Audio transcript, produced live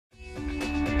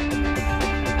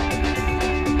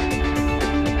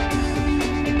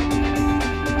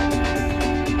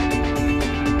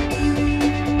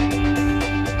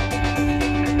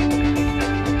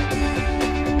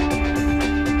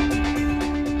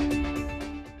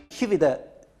kivide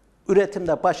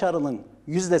üretimde başarının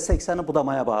 %80'i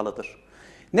budamaya bağlıdır.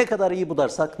 Ne kadar iyi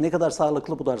budarsak, ne kadar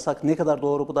sağlıklı budarsak, ne kadar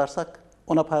doğru budarsak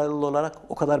ona paralel olarak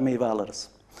o kadar meyve alırız.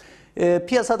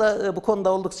 Piyasada bu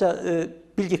konuda oldukça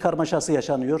bilgi karmaşası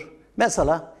yaşanıyor.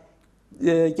 Mesela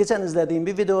geçen izlediğim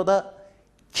bir videoda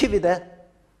kivide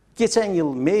geçen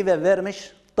yıl meyve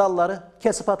vermiş dalları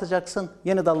kesip atacaksın,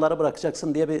 yeni dalları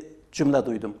bırakacaksın diye bir cümle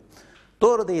duydum.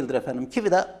 Doğru değildir efendim.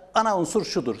 Kivide ana unsur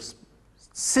şudur.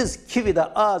 Siz kivide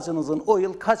ağacınızın o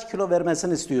yıl kaç kilo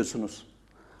vermesini istiyorsunuz?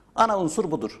 Ana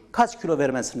unsur budur. Kaç kilo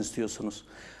vermesini istiyorsunuz?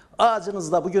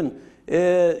 Ağacınızda bugün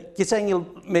geçen yıl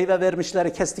meyve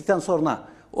vermişleri kestikten sonra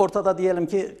ortada diyelim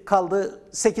ki kaldı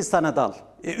 8 tane dal.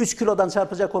 3 kilodan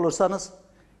çarpacak olursanız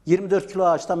 24 kilo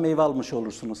ağaçtan meyve almış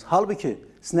olursunuz. Halbuki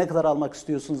siz ne kadar almak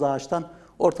istiyorsunuz ağaçtan?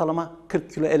 Ortalama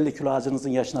 40 kilo 50 kilo ağacınızın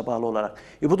yaşına bağlı olarak.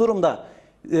 Bu durumda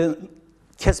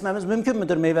kesmemiz mümkün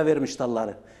müdür meyve vermiş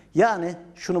dalları? Yani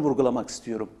şunu vurgulamak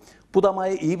istiyorum.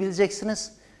 Budamayı iyi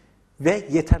bileceksiniz ve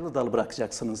yeterli dal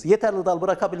bırakacaksınız. Yeterli dal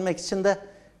bırakabilmek için de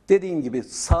dediğim gibi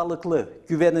sağlıklı,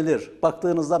 güvenilir,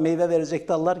 baktığınızda meyve verecek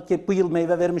dallar ki bu yıl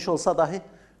meyve vermiş olsa dahi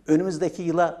önümüzdeki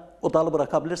yıla o dalı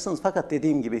bırakabilirsiniz. Fakat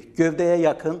dediğim gibi gövdeye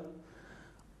yakın,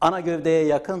 ana gövdeye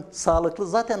yakın, sağlıklı,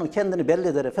 zaten o kendini belli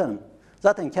eder efendim.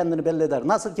 Zaten kendini belli eder.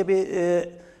 Nasıl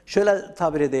ki şöyle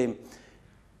tabir edeyim.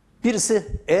 Birisi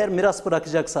eğer miras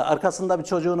bırakacaksa, arkasında bir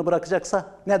çocuğunu bırakacaksa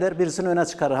ne der? Birisini öne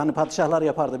çıkarır. Hani padişahlar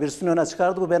yapardı. Birisini öne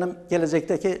çıkardı. Bu benim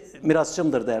gelecekteki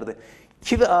mirasçımdır derdi.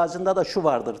 Kivi ağacında da şu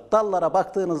vardır. Dallara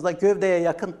baktığınızda gövdeye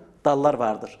yakın dallar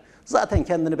vardır. Zaten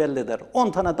kendini belli eder.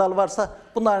 10 tane dal varsa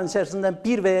bunların içerisinden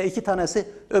 1 veya 2 tanesi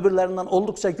öbürlerinden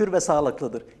oldukça gür ve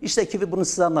sağlıklıdır. İşte kivi bunu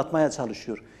size anlatmaya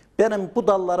çalışıyor. Benim bu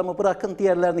dallarımı bırakın,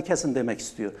 diğerlerini kesin demek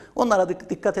istiyor. Onlara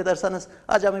dikkat ederseniz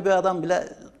acemi bir adam bile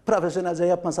profesyonelce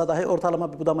yapmasa dahi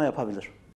ortalama bir budama yapabilir.